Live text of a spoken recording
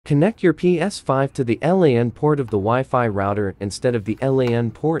Connect your PS5 to the LAN port of the Wi-Fi router instead of the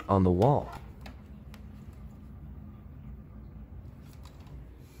LAN port on the wall.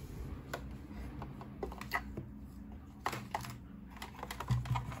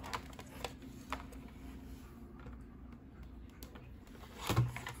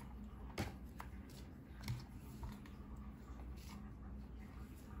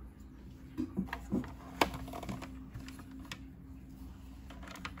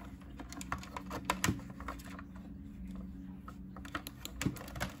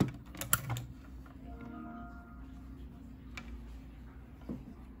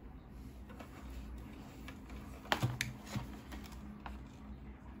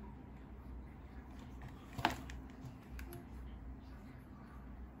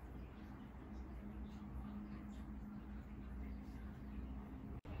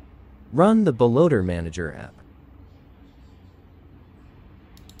 Run the Beloader Manager app.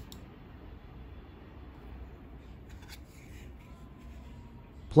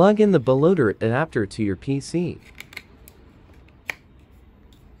 Plug in the Beloader adapter to your PC.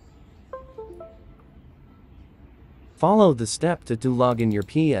 Follow the step to log in your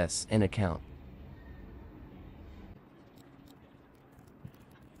PSN account.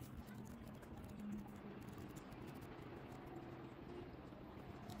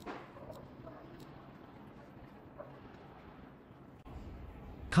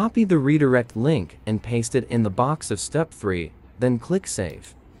 Copy the redirect link and paste it in the box of step 3, then click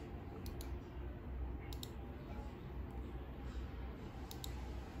Save.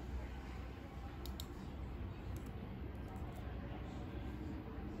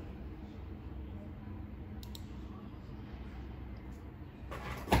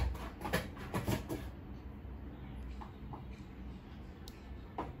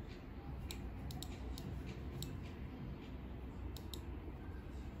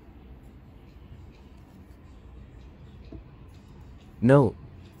 Note: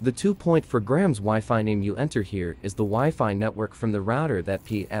 the 2.4 Wi-Fi name you enter here is the Wi-Fi network from the router that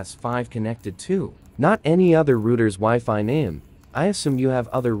PS5 connected to, not any other router's Wi-Fi name. I assume you have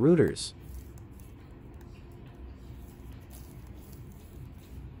other routers.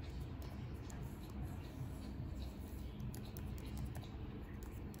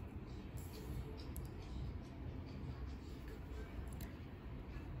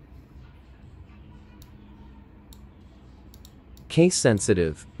 Case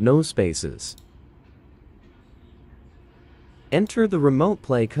sensitive, no spaces. Enter the remote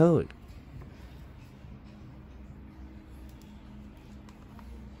play code.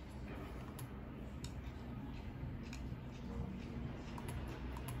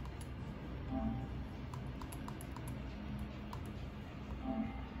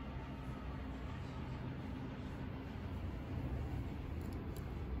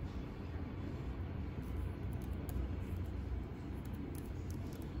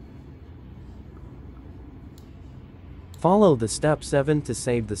 Follow the step 7 to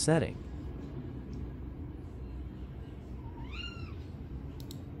save the setting.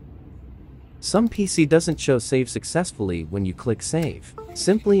 Some PC doesn't show save successfully when you click save.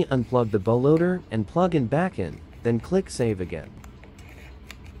 Simply unplug the Beloader and plug in back in, then click save again.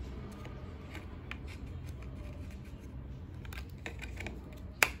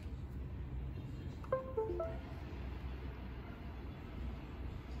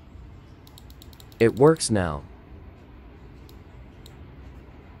 It works now.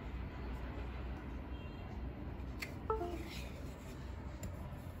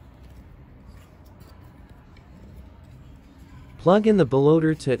 Plug in the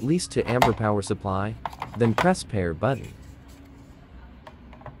Beloader to at least to amp power supply, then press pair button.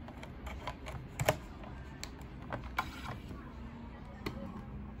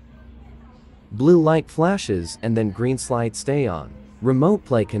 Blue light flashes and then green slide stay on. Remote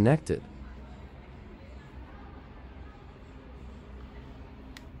play connected.